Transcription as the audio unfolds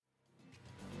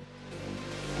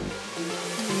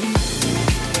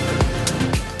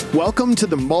Welcome to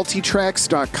the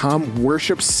Multitracks.com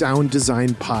Worship Sound Design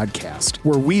Podcast,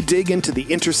 where we dig into the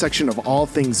intersection of all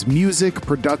things music,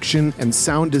 production, and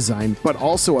sound design, but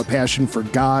also a passion for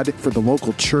God, for the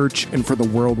local church, and for the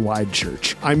worldwide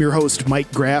church. I'm your host,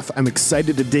 Mike Graff. I'm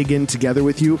excited to dig in together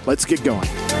with you. Let's get going.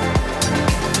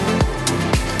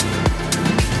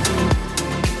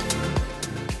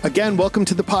 Again, welcome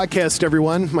to the podcast,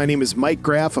 everyone. My name is Mike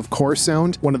Graff of Core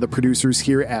Sound, one of the producers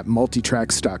here at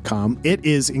Multitracks.com. It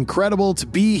is incredible to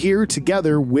be here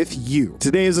together with you.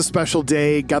 Today is a special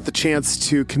day. Got the chance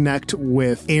to connect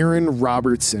with Aaron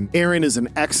Robertson. Aaron is an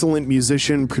excellent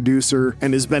musician, producer,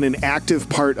 and has been an active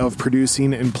part of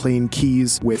producing and playing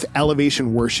keys with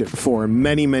Elevation Worship for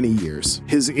many, many years.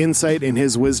 His insight and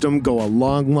his wisdom go a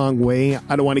long, long way.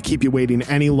 I don't want to keep you waiting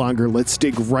any longer. Let's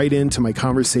dig right into my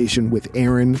conversation with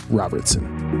Aaron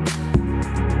Robertson.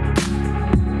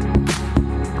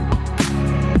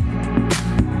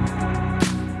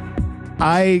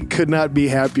 I could not be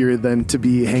happier than to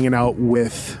be hanging out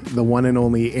with the one and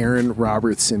only Aaron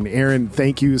Robertson. Aaron,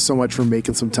 thank you so much for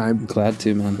making some time. Glad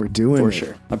to, man. We're doing it. For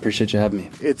sure. I appreciate you having me.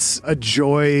 It's a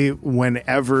joy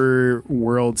whenever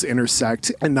worlds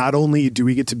intersect. And not only do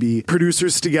we get to be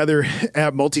producers together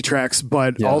at Multitracks,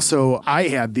 but also I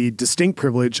had the distinct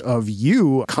privilege of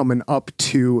you coming up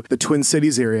to the Twin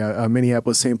Cities area,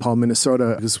 Minneapolis, St. Paul,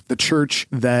 Minnesota. It was the church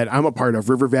that I'm a part of,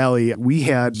 River Valley. We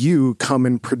had you come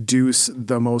and produce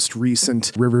the most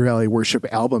recent River Valley Worship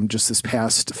album just this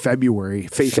past February,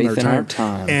 Faith in Our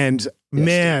Time. And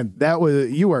man,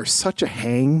 you are such a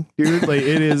hang, dude. Like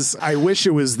it is, I wish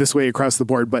it was this way across the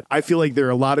board, but I feel like there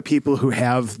are a lot of people who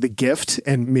have the gift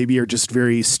and maybe are just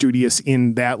very studious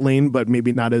in that lane, but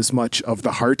maybe not as much of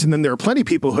the heart. And then there are plenty of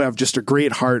people who have just a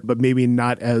great heart, but maybe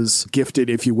not as gifted,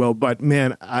 if you will. But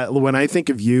man, when I think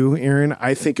of you, Aaron,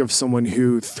 I think of someone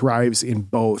who thrives in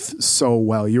both so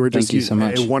well. You were just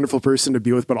a wonderful person to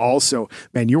be with, but also,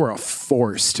 man, you are a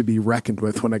force to be reckoned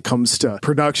with when it comes to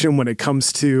production, when it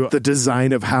comes to the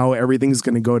design of how everything's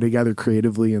going to go together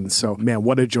creatively. And so, man,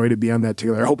 what a joy to be on that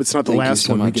together. I hope it's not the last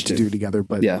one we get to do together,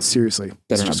 but seriously,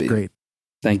 it's just great.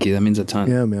 Thank you. That means a ton.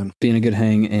 Yeah, man. Being a good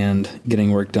hang and getting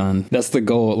work done. That's the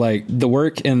goal. Like the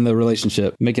work and the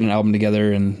relationship, making an album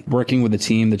together and working with a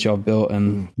team that y'all built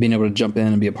and being able to jump in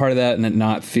and be a part of that and it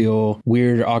not feel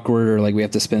weird or awkward or like we have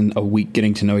to spend a week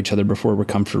getting to know each other before we're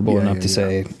comfortable enough to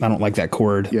say, I don't like that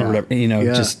chord or whatever.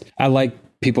 Just I like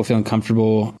people feeling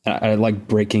comfortable. I like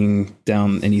breaking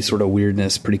down any sort of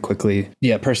weirdness pretty quickly.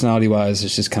 Yeah, personality wise,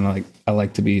 it's just kind of like I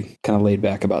like to be kind of laid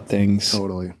back about things.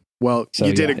 Totally. Well, so,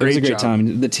 you did a great job. It was a great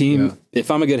time. The team, if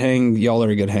I'm a good hang, y'all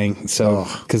are a good hang. So,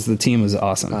 because the team was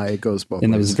awesome. It goes both ways.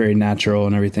 And it was very natural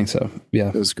and everything. So,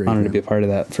 it was great. Honored to be a part of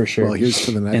that for sure. Well, here's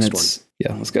to the next one.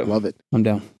 Yeah, let's go. Love it. I'm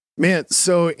down. Man,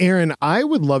 so Aaron, I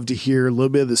would love to hear a little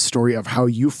bit of the story of how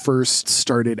you first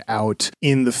started out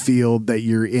in the field that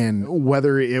you're in,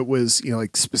 whether it was,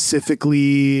 like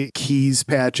specifically keys,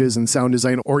 patches, and sound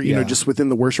design, or, just within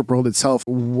the worship world itself.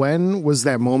 When was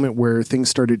that moment where things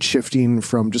started shifting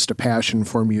from just a passion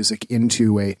for music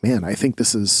into I think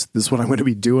this is what I'm going to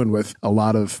be doing with a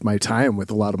lot of my time, with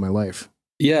a lot of my life?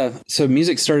 Yeah. So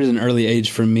music started at an early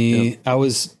age for me. Yeah.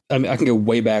 I can go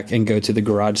way back and go to the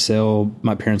garage sale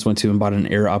my parents went to and bought an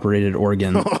air-operated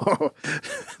organ. Oh,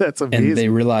 that's amazing. And they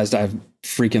realized I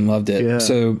freaking loved it. Yeah.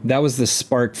 So that was the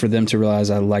spark for them to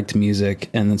realize I liked music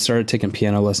and then started taking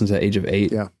piano lessons at the age of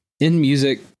 8. Yeah. In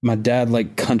music, my dad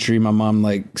liked country, my mom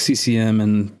liked CCM,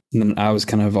 and then I was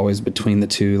kind of always between the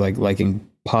two, like liking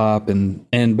pop and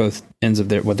both ends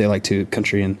of what they like to,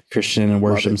 country and Christian and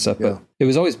worship and stuff. But it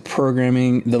was always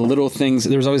programming, the little things.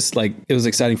 There was always it was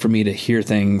exciting for me to hear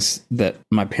things that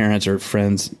my parents or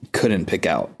friends couldn't pick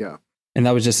out. Yeah. And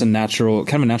that was just a natural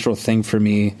thing for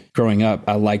me growing up.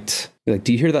 I liked,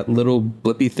 do you hear that little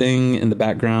blippy thing in the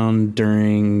background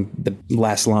during the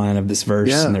last line of this verse?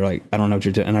 Yeah. And they're like, I don't know what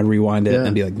you're doing. And I'd rewind it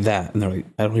and be like, that. And they're like,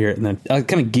 I don't hear it. And then I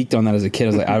kind of geeked on that as a kid. I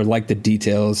was like, I would like the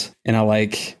details and I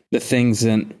like the things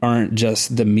that aren't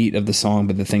just the meat of the song,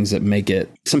 but the things that make it.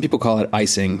 Some people call it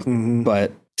icing,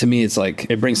 but to me, it's like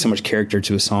it brings so much character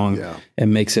to a song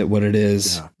and makes it what it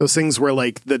is. Yeah. Those things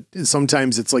where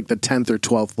sometimes it's like the 10th or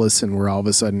 12th listen where all of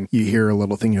a sudden you hear a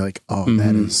little thing. You're like, oh,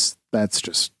 that's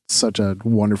just such a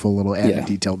wonderful little added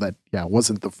detail that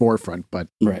wasn't the forefront, but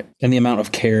right. And the amount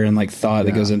of care and thought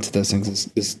that goes into those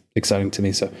things is exciting to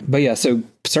me. So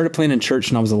started playing in church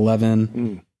when I was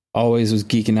 11. Always was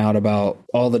geeking out about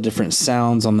all the different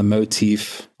sounds on the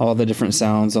motif, all the different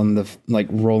sounds on the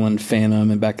Roland Phantom.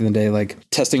 And back in the day,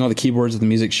 testing all the keyboards at the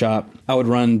music shop. I would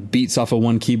run beats off of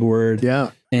one keyboard.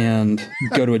 Yeah. and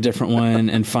go to a different one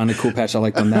and find a cool patch I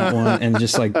liked on that one and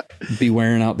just like be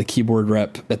wearing out the keyboard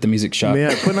rep at the music shop.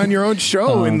 Yeah, putting on your own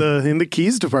show in the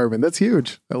keys department. That's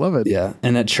huge. I love it. Yeah.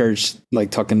 And at church,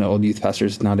 like talking to old youth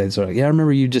pastors nowadays, they're like, yeah, I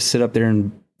remember you just sit up there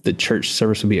and the church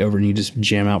service would be over and you just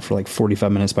jam out for like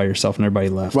 45 minutes by yourself and everybody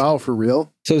left. Wow, for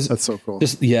real? So that's so cool.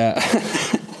 Just, yeah.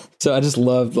 So I just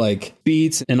loved like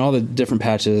beats and all the different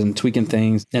patches and tweaking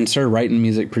things, and started writing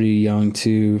music pretty young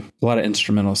too. A lot of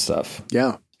instrumental stuff.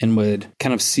 Yeah. And would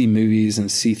kind of see movies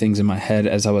and see things in my head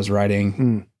as I was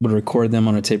writing, would record them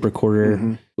on a tape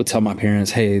recorder, would tell my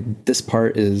parents, hey, this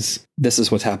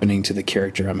is what's happening to the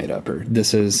character I made up, or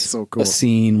this is so cool. A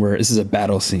scene where this is a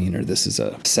battle scene, or this is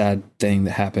a sad thing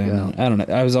that happened. Yeah. I don't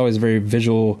know. I was always very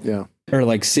visual, or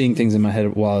like seeing things in my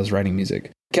head while I was writing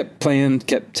music. Kept playing,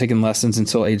 kept taking lessons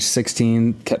until age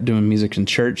 16, kept doing music in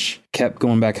church, kept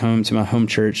going back home to my home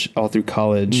church all through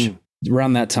college.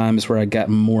 Around that time is where I got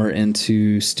more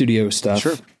into studio stuff.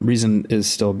 Sure. Reason is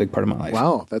still a big part of my life.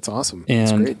 Wow, that's awesome. And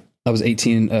that's great. I was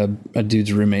 18, a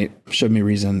dude's roommate showed me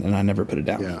Reason, and I never put it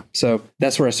down. Yeah. So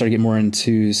that's where I started getting more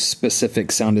into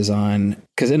specific sound design,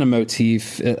 because in a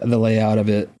motif, the layout of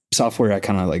it, software, I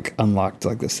kind of like unlocked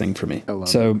like this thing for me.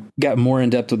 So got more in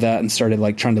depth with that and started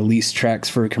like trying to lease tracks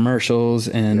for commercials,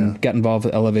 and got involved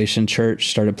with Elevation Church,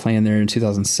 started playing there in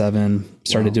 2007,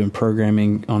 started doing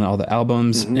programming on all the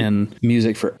albums and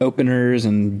music for openers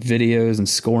and videos and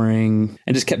scoring,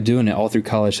 and just kept doing it all through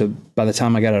college. So by the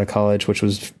time I got out of college, which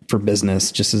was for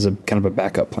business, just as a kind of a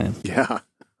backup plan. Yeah.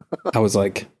 I was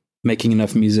like making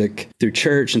enough music through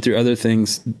church and through other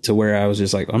things to where I was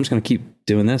just like, I'm just going to keep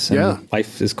doing this. And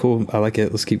life is cool. I like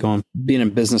it. Let's keep going. Being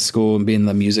in business school and being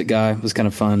the music guy was kind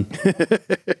of fun,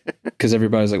 because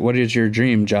everybody's like, what is your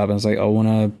dream job? And I was like, I want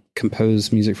to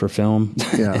compose music for film.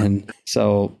 And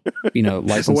so,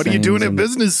 license. What are you doing at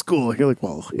business school? You're like,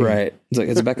 well, right. It's like,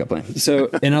 it's a backup plan. So,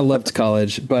 and I loved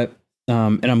college, but,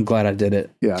 and I'm glad I did it.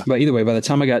 Yeah. But either way, by the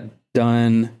time I got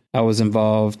done, I was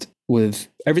involved with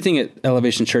everything at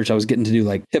Elevation Church. I was getting to do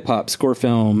like hip hop, score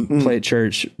film, play at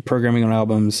church, programming on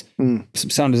albums, some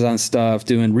sound design stuff,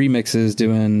 doing remixes,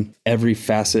 doing every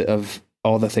facet of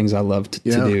all the things I loved to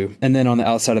do. And then on the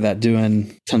outside of that,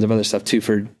 doing tons of other stuff too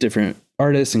for different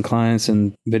artists and clients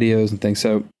and videos and things.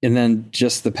 So, and then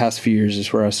just the past few years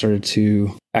is where I started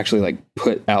to actually like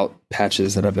put out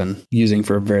patches that I've been using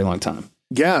for a very long time.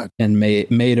 Yeah. And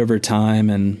made over time.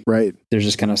 And right. They're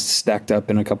just kind of stacked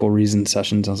up in a couple Reason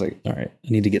sessions. I was like, all right, I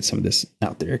need to get some of this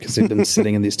out there, because they've been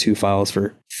sitting in these 2 files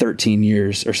for 13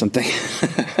 years or something.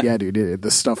 Yeah, dude.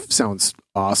 The stuff sounds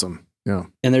awesome. Yeah.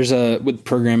 And there's with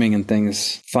programming and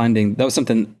things, that was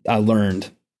something I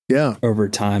learned over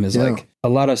time, is like a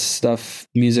lot of stuff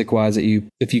music wise that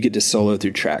if you get to solo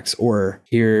through tracks, or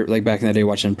hear, like back in the day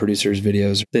watching producers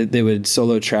videos, they would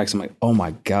solo tracks. I'm like, oh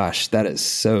my gosh, that is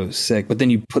so sick. But then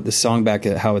you put the song back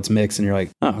at how it's mixed and you're like,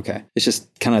 oh, okay. It's just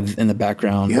kind of in the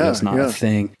background, but it's not a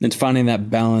thing. And finding that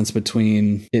balance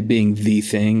between it being the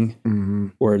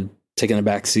thing or taking a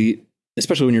back seat,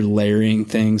 especially when you're layering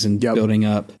things and building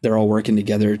up, they're all working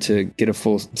together to get a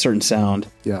full certain sound.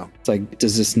 Yeah. It's like,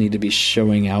 does this need to be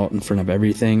showing out in front of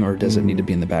everything, or does it need to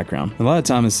be in the background? A lot of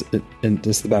times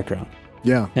it's the background.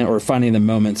 Yeah. Or finding the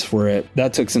moments for it.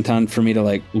 That took some time for me to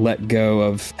like let go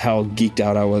of how geeked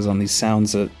out I was on these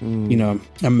sounds that,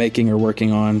 I'm making or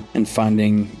working on, and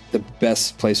finding the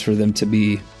best place for them to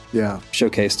be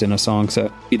showcased in a song.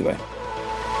 So either way.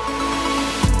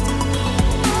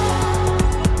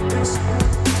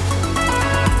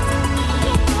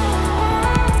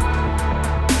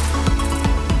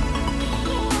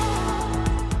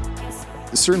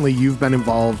 Certainly, you've been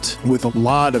involved with a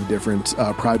lot of different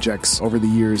projects over the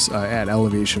years at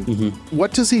Elevation.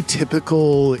 What does a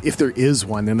typical, if there is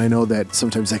one, and I know that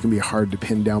sometimes that can be hard to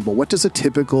pin down, but what does a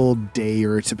typical day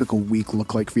or a typical week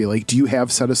look like for you? Like, do you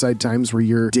have set aside times where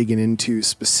you're digging into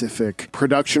specific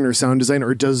production or sound design,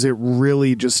 or does it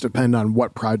really just depend on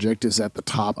what project is at the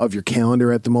top of your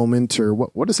calendar at the moment, or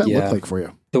what does that look like for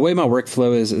you? The way my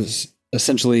workflow is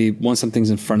essentially, once something's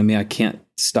in front of me, I can't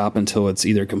stop until it's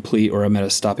either complete or I'm at a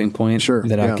stopping point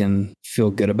that I can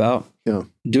feel good about. Yeah.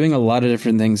 Doing a lot of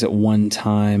different things at one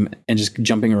time and just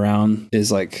jumping around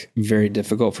is like very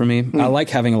difficult for me. I like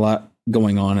having a lot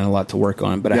going on and a lot to work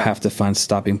on, but I have to find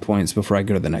stopping points before I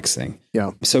go to the next thing.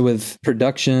 Yeah. So with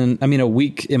production, I mean, a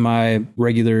week in my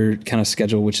regular kind of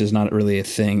schedule, which is not really a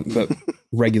thing, but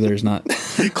regular is not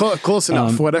close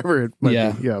enough, whatever it might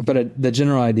be. Yeah. But the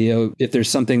general idea, if there's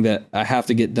something that I have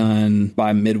to get done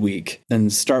by midweek,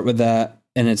 then start with that.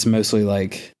 And it's mostly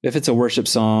like, if it's a worship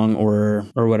song or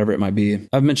whatever it might be.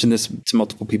 I've mentioned this to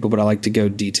multiple people, but I like to go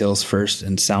details first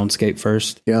and soundscape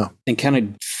first. Yeah. And kind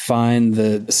of find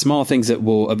the small things that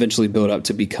will eventually build up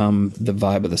to become the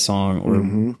vibe of the song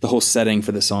or the whole setting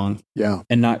for the song. Yeah.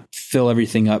 And not fill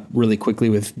everything up really quickly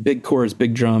with big chords,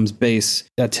 big drums, bass.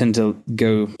 I tend to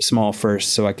go small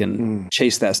first so I can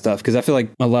chase that stuff. Because I feel like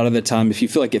a lot of the time, if you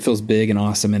feel like it feels big and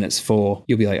awesome and it's full,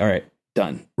 you'll be like, all right,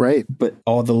 done. Right. But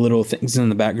all the little things in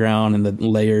the background and the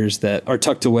layers that are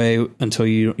tucked away until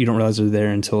you don't realize they're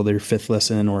there until their fifth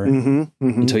listen or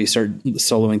until you start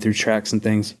soloing through tracks and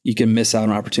things, you can miss out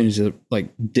on opportunities to like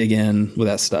dig in with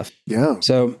that stuff. Yeah.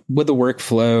 So with the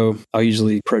workflow, I'll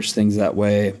usually approach things that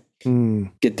way.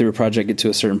 Get through a project, get to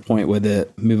a certain point with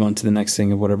it, move on to the next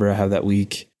thing of whatever I have that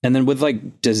week. And then with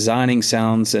like designing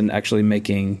sounds and actually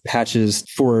making patches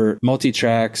for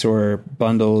multi-tracks or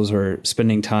bundles or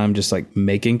spending time just like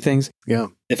making things. Yeah.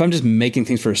 If I'm just making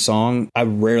things for a song, I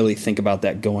rarely think about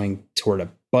that going toward a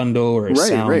bundle or a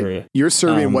sound. Right. Or, you're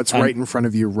serving what's right in front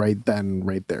of you right then,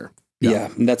 right there. Yeah.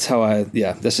 That's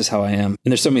just how I am.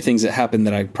 And there's so many things that happen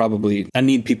that I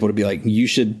need people to be like, you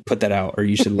should put that out or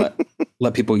you should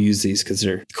let people use these because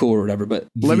they're cool or whatever. But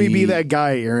let me be that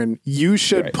guy, Aaron. You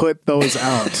should put those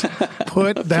out.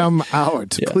 Put them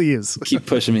out, please. Keep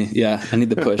pushing me. Yeah, I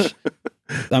need the push.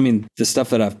 I mean, the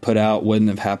stuff that I've put out wouldn't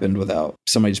have happened without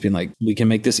somebody just being like, we can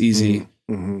make this easy.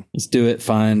 Let's do it.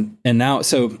 Fine. And now,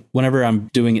 so whenever I'm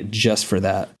doing it just for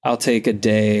that, I'll take a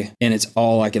day and it's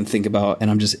all I can think about. And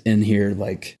I'm just in here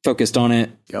like focused on it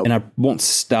and I won't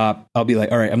stop. I'll be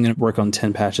like, all right, I'm going to work on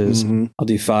 10 patches. I'll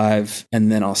do 5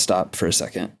 and then I'll stop for a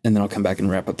second and then I'll come back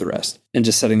and wrap up the rest and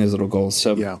just setting those little goals.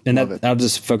 So, I'll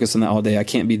just focus on that all day. I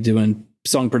can't be doing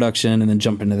song production and then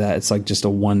jump into that. It's like just a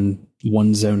one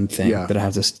zone thing that I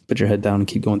have to put your head down and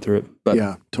keep going through it. But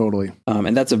yeah, totally.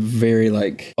 And that's a very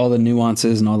like all the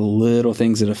nuances and all the little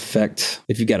things that affect,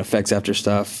 if you got effects after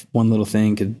stuff, one little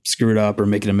thing could screw it up or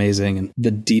make it amazing. And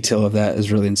the detail of that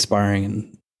is really inspiring.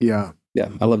 And yeah,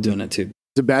 I love doing it too.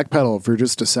 To backpedal for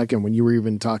just a second, when you were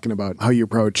even talking about how you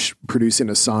approach producing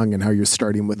a song and how you're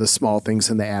starting with the small things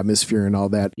in the atmosphere and all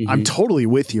that, I'm totally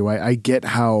with you. I get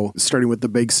how starting with the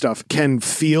big stuff can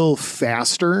feel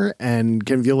faster and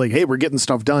can feel like, hey, we're getting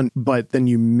stuff done. But then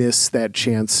you miss that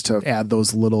chance to add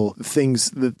those little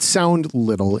things that sound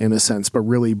little in a sense, but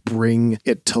really bring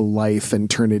it to life and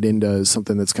turn it into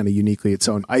something that's kind of uniquely its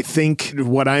own. I think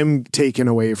what I'm taking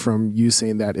away from you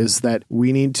saying that is that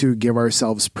we need to give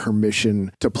ourselves permission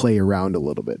to play around a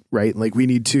little bit, right? Like we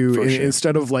need to,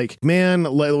 instead of like, man,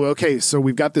 okay, so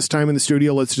we've got this time in the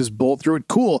studio, let's just bolt through it.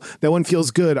 Cool. That one feels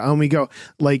good. On we go.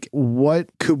 Like, what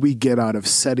could we get out of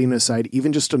setting aside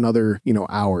even just another,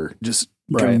 hour, just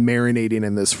kind of marinating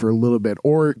in this for a little bit,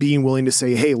 or being willing to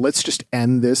say, hey, let's just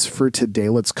end this for today.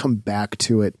 Let's come back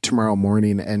to it tomorrow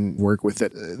morning and work with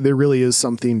it. There really is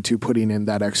something to putting in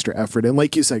that extra effort. And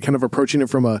like you said, kind of approaching it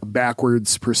from a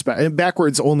backwards perspective, and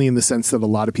backwards only in the sense that a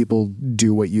lot of people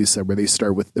do what you said, where they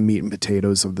start with the meat and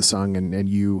potatoes of the song and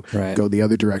you go the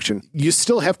other direction. You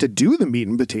still have to do the meat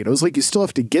and potatoes. Like you still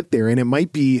have to get there. And it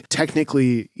might be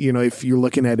technically, if you're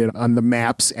looking at it on the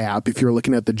Maps app, if you're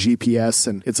looking at the GPS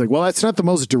and it's like, well, that's not the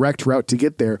most direct route to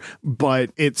get there, but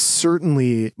it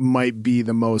certainly might be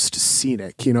the most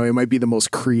scenic, it might be the most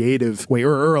creative way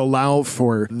or allow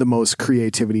for the most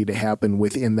creativity to happen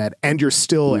within that. And you're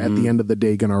still at the end of the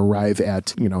day going to arrive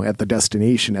at, at the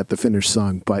destination, at the finished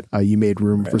song, but you made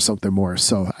room for something more.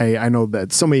 So I know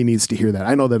that somebody needs to hear that.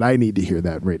 I know that I need to hear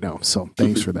that right now. So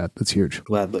thanks for that. That's huge.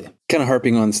 Gladly. Kind of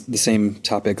harping on the same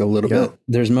topic a little bit.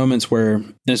 There's moments where,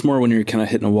 and it's more when you're kind of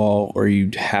hitting a wall or you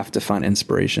have to find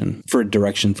inspiration for a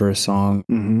direction for a song.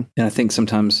 And I think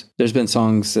sometimes there's been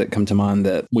songs that come to mind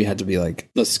that we had to be like,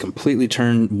 let's completely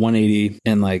turn 180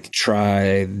 and like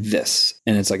try this.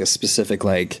 And it's like a specific,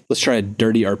 like, let's try a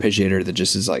dirty arpeggiator that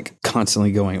just is like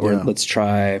constantly going, or let's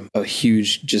try a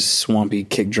huge, just swampy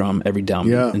kick drum every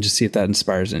downbeat and just see if that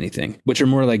inspires anything, which are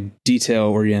more like detail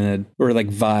oriented or like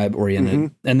vibe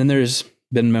oriented. And then there's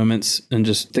been moments, and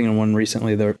just thinking of one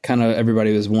recently, that kind of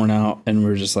everybody was worn out and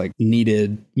we're just like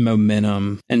needed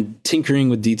momentum, and tinkering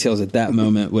with details at that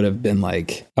moment would have been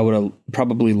like, I would have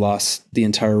probably lost the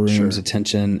entire room's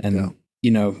attention and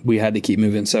we had to keep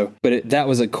moving. So, but that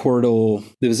was a chordal,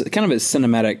 it was kind of a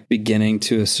cinematic beginning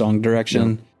to a song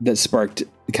direction that sparked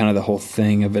kind of the whole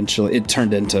thing. Eventually it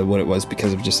turned into what it was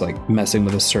because of just like messing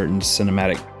with a certain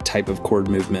cinematic type of chord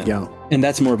movement. And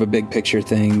that's more of a big picture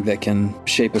thing that can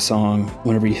shape a song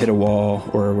whenever you hit a wall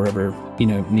or wherever,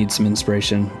 need some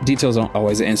inspiration. Details don't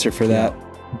always answer for that,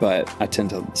 but I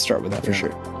tend to start with that for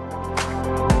sure.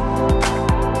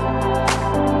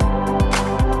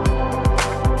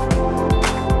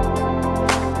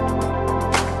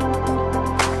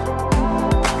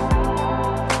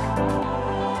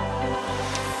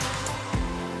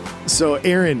 So,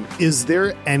 Aaron, is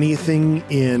there anything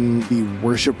in the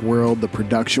worship world, the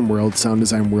production world, sound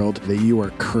design world that you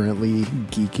are currently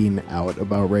geeking out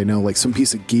about right now? Like some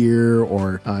piece of gear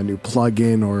or a new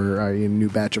plugin or a new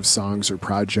batch of songs or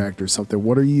project or something?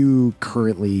 What are you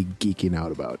currently geeking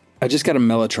out about? I just got a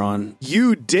Mellotron.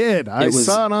 You did. I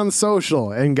saw it on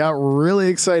social and got really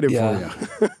excited for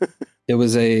you. It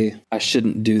was I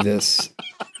shouldn't do this.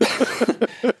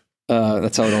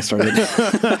 That's how it all started.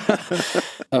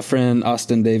 A friend,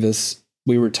 Austin Davis,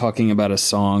 we were talking about a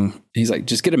song. He's like,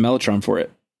 just get a Mellotron for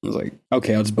it. I was like,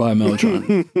 okay, I'll just buy a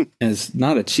Mellotron. And it's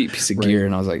not a cheap piece of gear.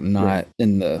 And I was like, not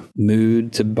in the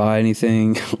mood to buy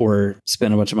anything or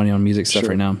spend a bunch of money on music stuff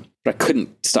right now. But I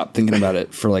couldn't stop thinking about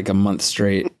it for like a month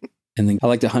straight. And then I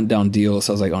like to hunt down deals.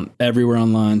 So I was like on everywhere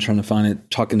online trying to find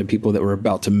it, talking to people that were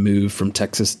about to move from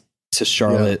Texas to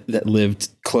Charlotte that lived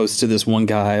close to this one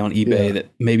guy on eBay that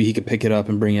maybe he could pick it up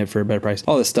and bring it for a better price.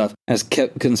 All this stuff. I just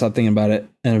couldn't stop thinking about it.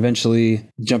 And eventually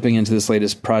jumping into this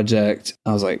latest project,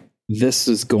 I was like, this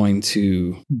is going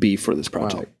to be for this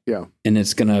project. Wow. Yeah. And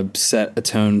it's going to set a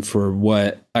tone for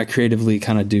what I creatively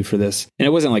kind of do for this. And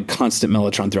it wasn't like constant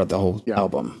Mellotron throughout the whole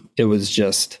album. It was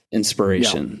just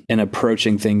inspiration and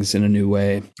approaching things in a new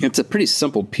way. It's a pretty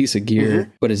simple piece of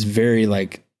gear, but it's very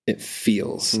like, it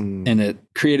feels and it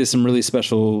created some really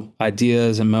special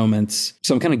ideas and moments.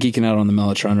 So I'm kind of geeking out on the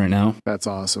Mellotron right now. That's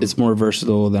awesome. It's more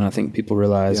versatile than I think people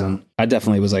realize. And I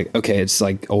definitely was like, okay, it's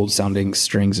like old sounding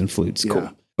strings and flutes.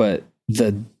 Cool. But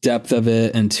the depth of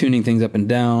it and tuning things up and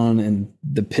down and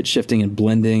the pitch shifting and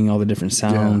blending all the different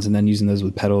sounds and then using those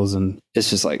with pedals. And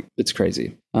it's just like, it's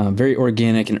crazy. Very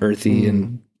organic and earthy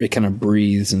and it kind of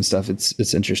breathes and stuff.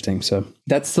 It's interesting. So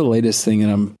that's the latest thing that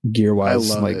I'm gear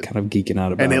wise, like kind of geeking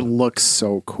out about. And it looks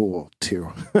so cool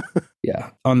too.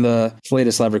 On the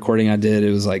latest live recording I did,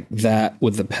 it was like that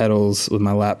with the pedals with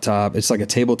my laptop. It's like a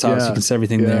tabletop. So you can set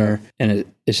everything there. And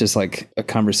it's just like a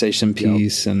conversation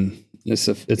piece and it's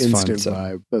fun. So.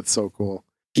 Vibe. That's so cool.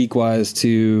 Geek wise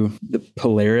to the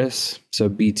Polaris. So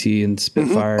BT and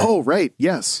Spitfire. Oh, right.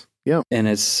 Yes. Yeah. And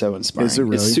it's so inspiring. Is it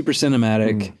really? It's super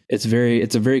cinematic. It's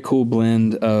a very cool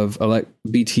blend of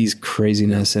BT's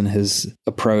craziness and his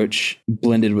approach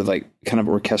blended with like kind of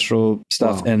orchestral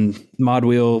stuff and mod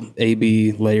wheel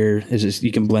AB layer is just,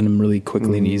 you can blend them really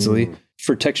quickly and easily.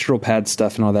 For textural pad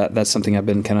stuff and all that, that's something I've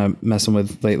been kind of messing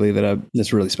with lately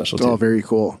that's really special too. Oh, very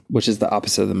cool. Which is the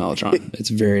opposite of the Mellotron. It's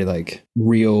very like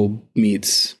real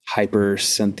meets hyper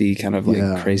synthy kind of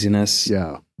like craziness.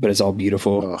 Yeah. But it's all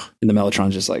beautiful. And the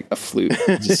Mellotron's just like a flute,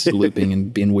 just looping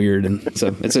and being weird. And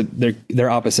so they're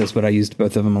opposites, but I used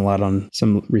both of them a lot on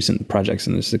some recent projects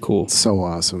and it's so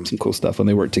awesome. Some cool stuff when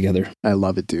they work together. I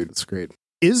love it, dude. It's great.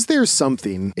 Is there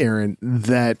something, Aaron,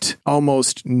 that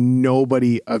almost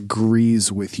nobody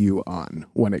agrees with you on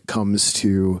when it comes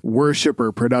to worship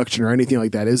or production or anything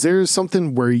like that? Is there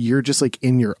something where you're just like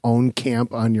in your own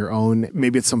camp on your own?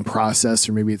 Maybe it's some process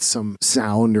or maybe it's some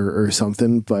sound or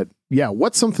something. But yeah,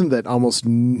 what's something that almost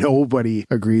nobody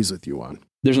agrees with you on?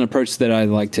 There's an approach that I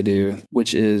like to do,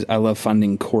 which is I love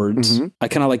finding chords. I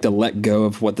kind of like to let go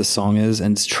of what the song is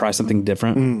and try something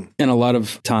different. And a lot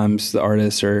of times the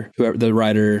artist or whoever the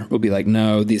writer will be like,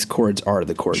 no, these chords are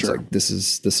the chords. Like this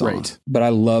is the song. Right. But I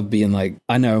love being like,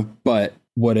 I know, but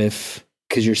what if,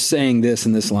 because you're saying this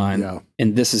in this line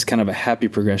and this is kind of a happy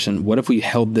progression. What if we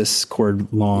held this chord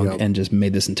long and just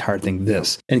made this entire thing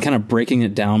this and kind of breaking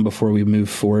it down before we move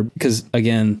forward? Because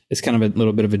again, it's kind of a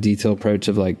little bit of a detail approach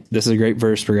of like, this is a great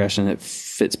verse progression. It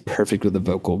fits perfect with the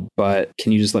vocal, but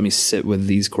can you just let me sit with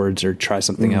these chords or try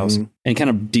something else and kind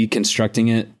of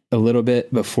deconstructing it a little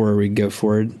bit before we go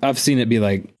forward. I've seen it be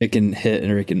like, it can hit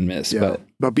or it can miss, but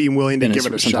being willing to give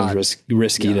it a shot.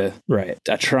 Risky to,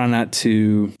 I try not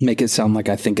to make it sound like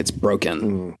I think it's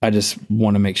broken. I just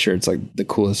want to make sure it's like the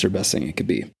coolest or best thing it could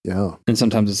be. Yeah. And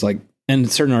sometimes it's like, and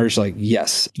certain artists are like,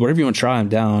 yes, whatever you want to try, I'm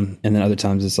down. And then other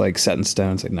times it's like set in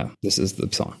stone. It's like, no, this is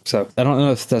the song. So I don't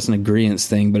know if that's an agreeance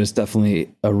thing, but it's definitely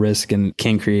a risk and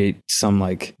can create some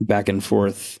like back and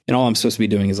forth. And all I'm supposed to be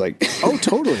doing is like,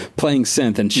 totally playing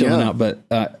synth and chilling out.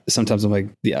 But sometimes I'm like,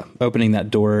 opening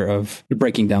that door of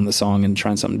breaking down the song and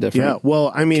trying something different. Yeah.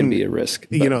 Well, I mean, can be a risk.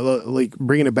 You know, like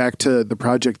bringing it back to the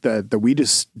project that we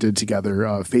just did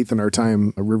together, Faith in Our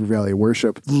Time, River Valley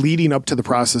Worship, leading up to the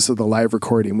process of the live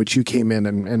recording, which you came came in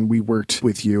and we worked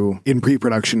with you in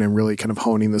pre-production and really kind of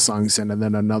honing the songs in, and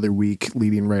then another week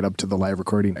leading right up to the live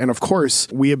recording. And of course,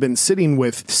 we have been sitting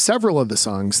with several of the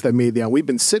songs that made the album. We've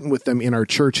been sitting with them in our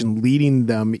church and leading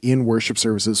them in worship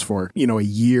services for, a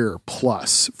year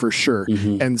plus for sure.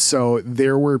 Mm-hmm. And so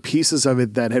there were pieces of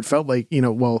it that had felt like,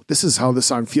 well, this is how the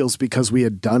song feels because we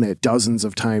had done it dozens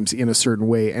of times in a certain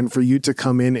way. And for you to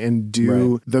come in and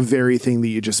do the very thing that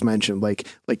you just mentioned, like,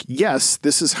 yes,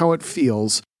 this is how it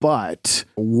feels, but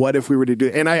what if we were to do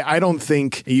it? And I don't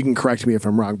think, you can correct me if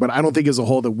I'm wrong, but I don't think as a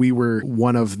whole that we were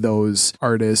one of those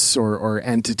artists or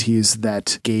entities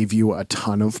that gave you a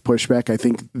ton of pushback. I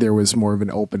think there was more of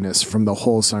an openness from the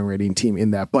whole songwriting team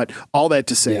in that. But all that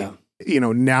to say,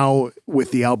 now with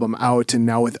the album out and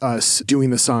now with us doing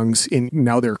the songs in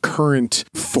now their current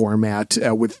format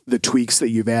with the tweaks that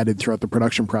you've added throughout the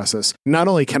production process, not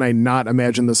only can I not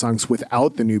imagine the songs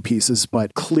without the new pieces,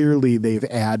 but clearly they've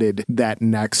added that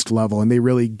next level and they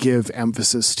really give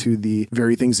emphasis to the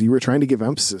very things that you were trying to give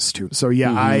emphasis to. So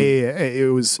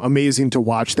it was amazing to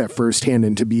watch that firsthand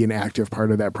and to be an active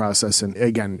part of that process. And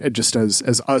again, just as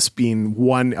us being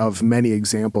one of many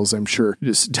examples, I'm sure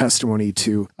just testimony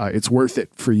to it's worth it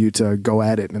for you to go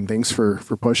at it. And thanks for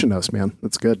pushing us, man.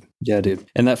 That's good. Yeah, dude.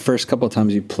 And that first couple of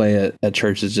times you play it at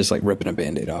church is just like ripping a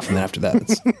Band-Aid off. And then after that,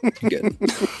 it's good.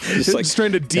 Just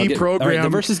trying to deprogram. Right, the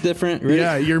verse is different. Right?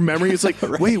 Yeah, your memory is like,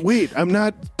 wait, I'm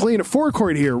not playing a 4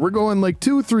 chord here. We're going like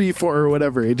 2, 3, 4 or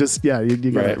whatever. It just, you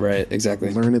got right,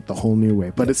 exactly. Learn it the whole new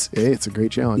way. But it's a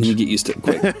great challenge. You get used to it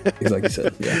quick. Like you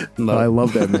said. Yeah. I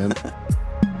love that, man.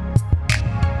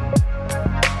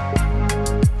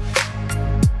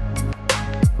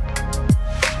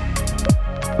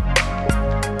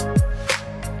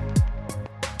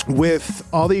 With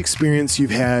all the experience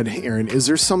you've had, Aaron, is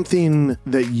there something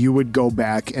that you would go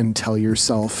back and tell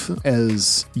yourself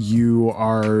as you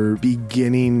are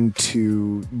beginning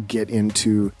to get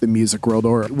into the music world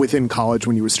or within college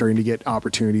when you were starting to get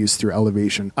opportunities through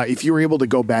Elevation? If you were able to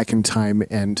go back in time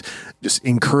and just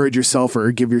encourage yourself or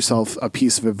give yourself a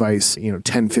piece of advice,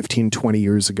 10, 15, 20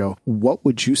 years ago, what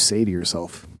would you say to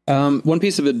yourself? One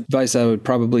piece of advice I would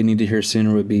probably need to hear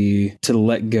sooner would be to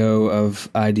let go of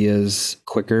ideas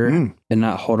quicker and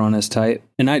not hold on as tight.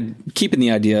 And keeping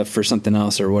the idea for something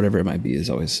else or whatever it might be is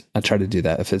always, I try to do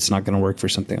that if it's not going to work for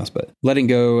something else, but letting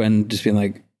go and just being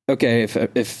like, okay,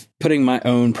 if putting my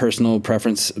own personal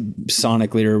preference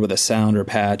sonically or with a sound or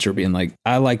patch or being like,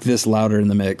 I like this louder in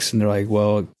the mix. And they're like,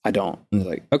 well, I don't. And they're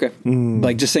like, okay.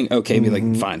 Like just saying, okay, be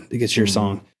like, fine, it gets your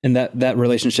song. And that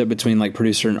relationship between like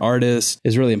producer and artist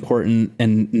is really important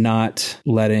and not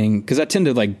letting, because I tend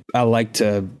to I like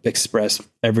to express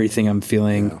everything I'm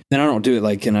feeling. Yeah. And I don't do it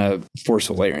like in a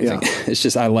forceful way or anything. Yeah. It's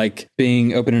just, I like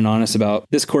being open and honest about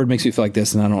this chord makes me feel like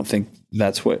this. And I don't think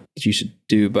that's what you should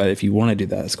do. But if you want to do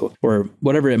that, it's cool. Or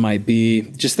whatever it might be,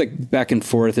 just like back and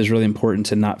forth is really important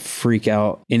to not freak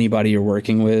out anybody you're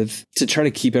working with, to try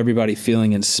to keep everybody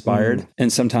feeling inspired.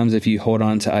 And sometimes if you hold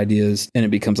on to ideas and it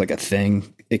becomes like a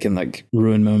thing, it can like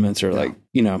ruin moments or like,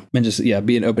 and just,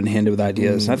 being open-handed with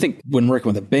ideas. I think when working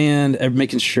with a band,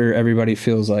 making sure everybody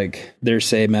feels like their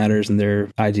say matters and their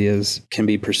ideas can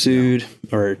be pursued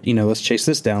or, let's chase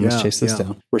this down. Let's chase this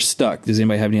down. We're stuck. Does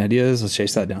anybody have any ideas? Let's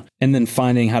chase that down. And then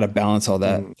finding how to balance all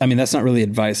that. I mean, that's not really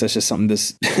advice. That's just something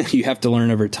you have to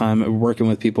learn over time. Working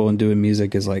with people and doing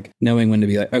music is like knowing when to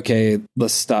be like, okay,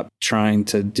 let's stop trying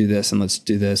to do this and let's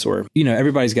do this. Or,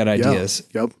 everybody's got ideas.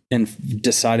 Yep. And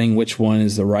deciding which one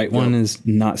is the right one is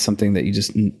not something that you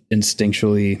just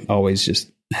instinctually always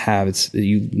just have. It's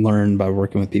you learn by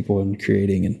working with people and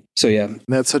creating. And so,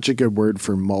 that's such a good word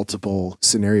for multiple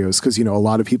scenarios. Cause a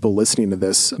lot of people listening to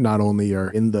this not only are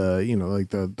in the, like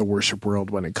the worship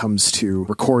world when it comes to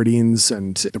recordings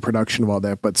and the production of all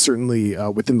that, but certainly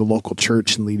within the local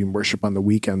church and leading worship on the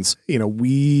weekends.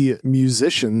 We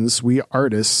musicians, we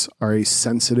artists are a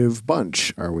sensitive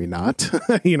bunch, are we not?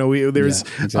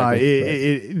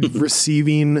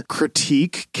 Receiving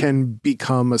critique can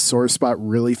become a sore spot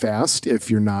really fast if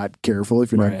you're not careful,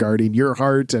 if you're not guarding your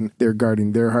heart and they're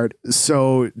guarding their heart.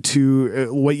 So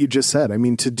to what you just said, I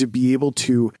mean, to be able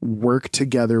to work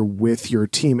together with your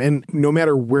team, and no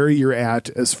matter where you're at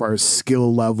as far as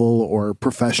skill level or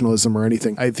professionalism or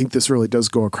anything, I think this really does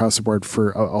go across the board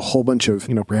for a whole bunch of,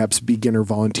 perhaps beginner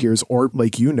volunteers or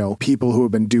people who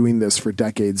have been doing this for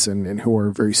decades and who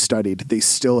are very studied. They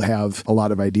still have a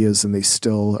lot of ideas and they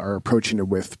still are approaching it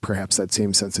with perhaps that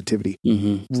same sensitivity.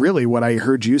 Really, what I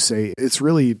heard you say, it's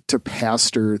really to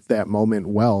pastor that moment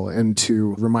well and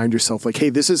to remind yourself like, hey,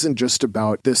 this isn't just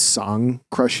about this song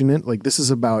crushing it. Like this is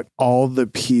about all the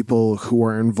people who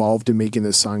are involved in making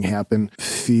this song happen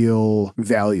feel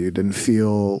valued and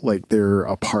feel like they're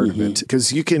a part of it.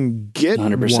 Because you can get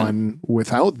 100%. One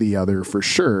without the other for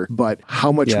sure. But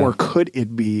how much more could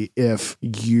it be if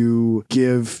you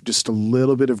give just a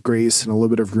little bit of grace and a little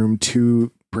bit of room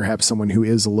to perhaps someone who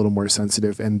is a little more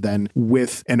sensitive, and then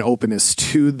with an openness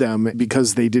to them,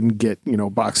 because they didn't get,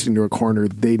 boxed into a corner,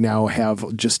 they now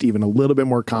have just even a little bit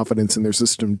more confidence in their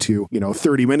system to,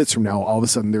 30 minutes from now, all of a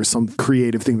sudden there's some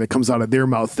creative thing that comes out of their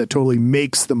mouth that totally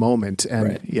makes the moment.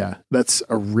 And that's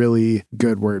a really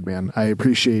good word, man. I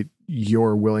appreciate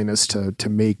your willingness to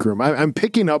make room. I'm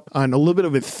picking up on a little bit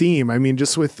of a theme. I mean,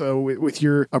 just with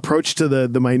your approach to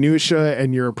the minutia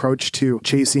and your approach to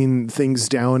chasing things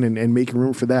down and making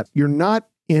room for that. You're not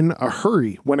in a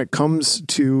hurry when it comes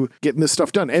to getting this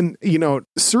stuff done. And,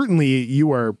 certainly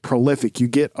you are prolific. You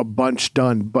get a bunch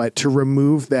done, but to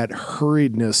remove that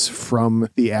hurriedness from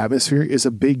the atmosphere is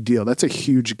a big deal. That's a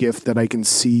huge gift that I can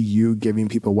see you giving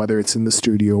people, whether it's in the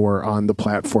studio or on the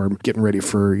platform, getting ready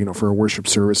for a worship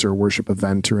service or a worship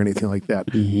event or anything like that.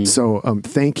 So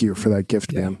thank you for that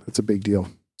gift, man. That's a big deal.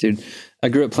 Dude, I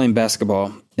grew up playing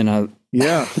basketball and I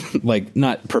I wasn't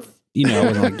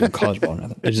like doing college ball or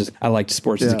nothing. It's just, I liked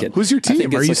sports as a kid. Who's your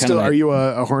team? Are you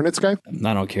a Hornets guy?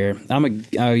 I don't care. I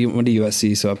went to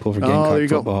USC, so I pull for Gamecock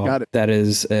football. Got it. That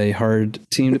is a hard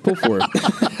team to pull for.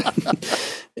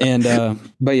 And,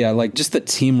 but yeah, like just the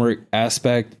teamwork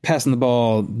aspect, passing the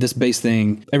ball, this base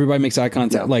thing, everybody makes eye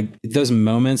contact, like those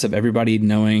moments of everybody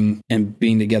knowing and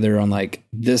being together on like,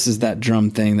 this is that drum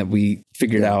thing that we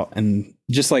figured out. And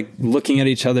just like looking at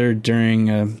each other during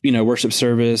a, worship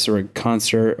service or a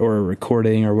concert or a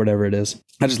recording or whatever it is.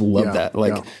 I just love that.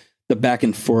 Like the back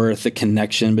and forth, the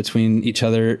connection between each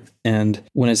other. And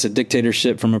when it's a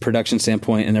dictatorship from a production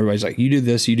standpoint and everybody's like, you do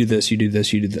this, you do this, you do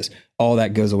this, you do this, all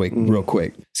that goes away real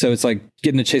quick. So it's like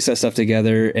getting to chase that stuff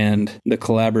together, and the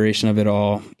collaboration of it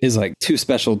all is like too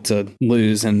special to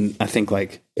lose. And I think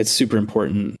like it's super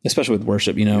important, especially with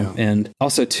worship, and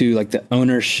also too, like the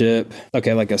ownership.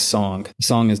 Okay. Like a song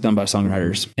is done by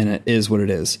songwriters and it is what it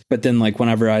is. But then like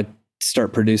whenever I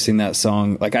start producing that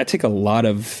song, like I take a lot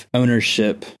of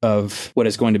ownership of what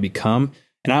it's going to become.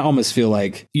 And I almost feel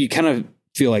like you kind of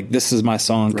feel like this is my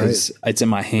song because it's in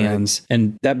my hands.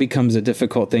 And that becomes a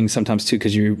difficult thing sometimes too,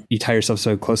 because you tie yourself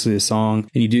so closely to the song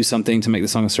and you do something to make the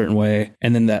song a certain way.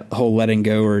 And then that whole letting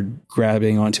go or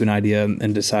grabbing onto an idea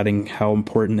and deciding how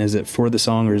important is it for the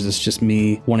song, or is this just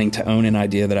me wanting to own an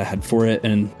idea that I had for it?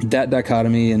 And that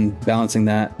dichotomy and balancing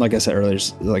that, like I said earlier,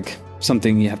 is like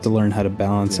something you have to learn how to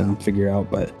balance and figure out.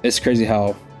 But it's crazy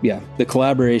how the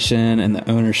collaboration and the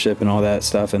ownership and all that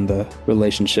stuff and the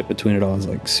relationship between it all is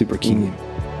like super key.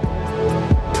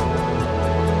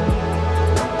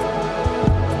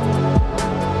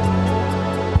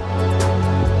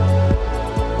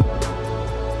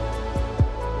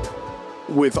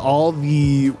 With all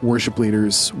the worship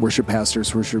leaders, worship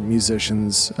pastors, worship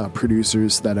musicians,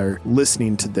 producers that are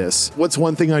listening to this, what's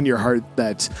one thing on your heart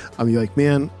that you're like,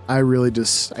 man, I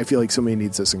feel like somebody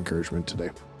needs this encouragement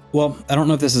today? Well, I don't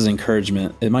know if this is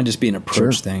encouragement. It might just be an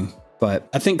approach thing. But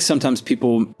I think sometimes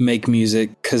people make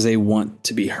music because they want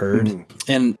to be heard.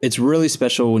 And it's really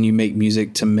special when you make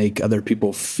music to make other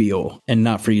people feel and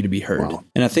not for you to be heard. Wow.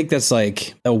 And I think that's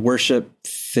like a worship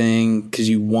thing because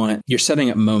you're setting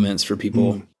up moments for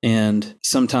people. And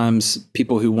sometimes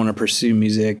people who want to pursue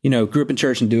music, grew up in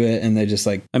church and do it. And they just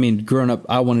like, growing up,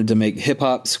 I wanted to make hip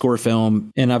hop, score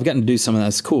film, and I've gotten to do some of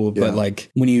that's cool. But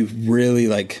like when you really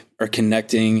like are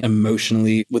connecting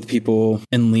emotionally with people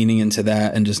and leaning into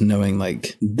that and just knowing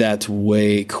like that's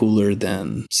way cooler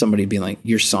than somebody being like,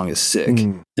 your song is sick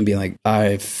and being like,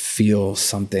 I feel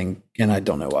something and I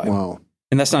don't know why. Wow.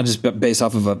 And that's not just based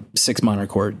off of a 6 minor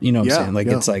chord. You know what I'm saying? Like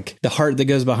it's like the heart that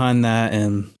goes behind that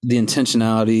and the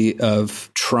intentionality of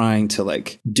trying to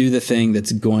like do the thing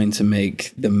that's going to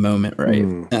make the moment right.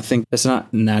 And I think that's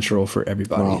not natural for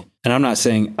everybody. Wow. And I'm not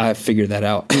saying I figured that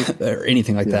out or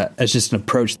anything like that. It's just an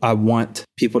approach I want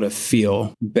people to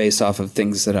feel based off of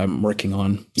things that I'm working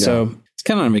on. Yeah. So it's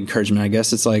kind of an encouragement, I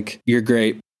guess. It's like, you're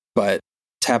great, but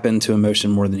tap into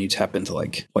emotion more than you tap into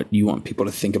like what you want people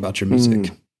to think about your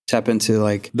music. Tap into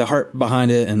like the heart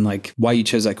behind it and like why you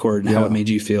chose that chord and how it made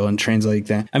you feel and translate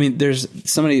that. There's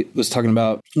somebody was talking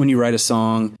about when you write a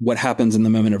song, what happens in the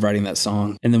moment of writing that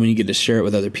song. And then when you get to share it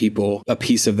with other people, a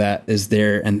piece of that is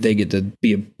there and they get to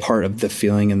be a part of the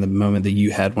feeling and the moment that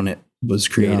you had when it was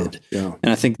created. And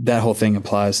I think that whole thing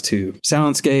applies to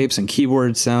soundscapes and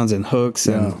keyboard sounds and hooks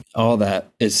and all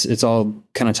that. It's all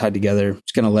kind of tied together.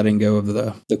 Just kind of letting go of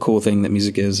the cool thing that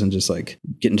music is and just like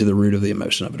getting to the root of the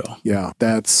emotion of it all.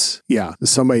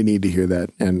 Somebody need to hear that.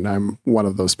 And I'm one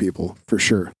of those people for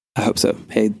sure. I hope so.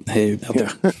 Hey, out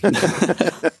there.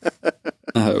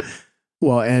 I hope.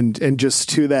 Well, and just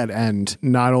to that end,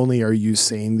 not only are you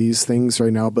saying these things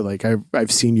right now, but like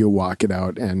I've seen you walk it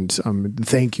out, and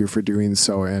thank you for doing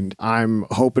so. And I'm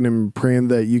hoping and praying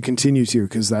that you continue to,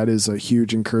 because that is a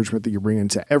huge encouragement that you're bringing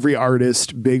to every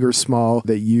artist, big or small,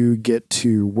 that you get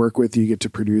to work with, you get to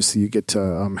produce, you get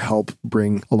to help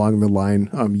bring along the line.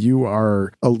 You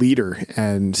are a leader,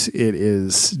 and it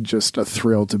is just a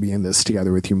thrill to be in this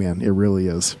together with you, man. It really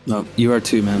is. No, you are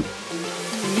too, man.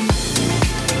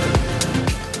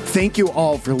 Thank you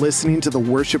all for listening to the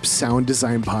Worship Sound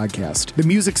Design Podcast. The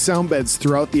music sound beds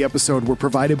throughout the episode were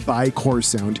provided by Core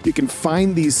Sound. You can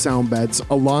find these sound beds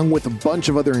along with a bunch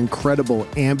of other incredible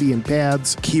ambient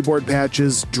pads, keyboard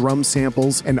patches, drum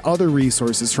samples, and other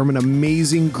resources from an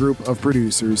amazing group of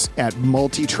producers at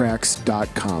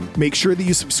multitracks.com. Make sure that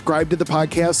you subscribe to the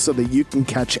podcast so that you can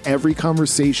catch every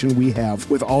conversation we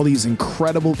have with all these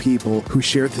incredible people who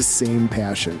share the same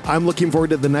passion. I'm looking forward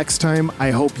to the next time.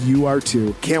 I hope you are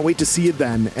too. Can't wait to see you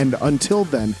then. And until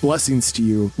then, blessings to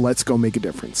you. Let's go make a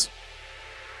difference.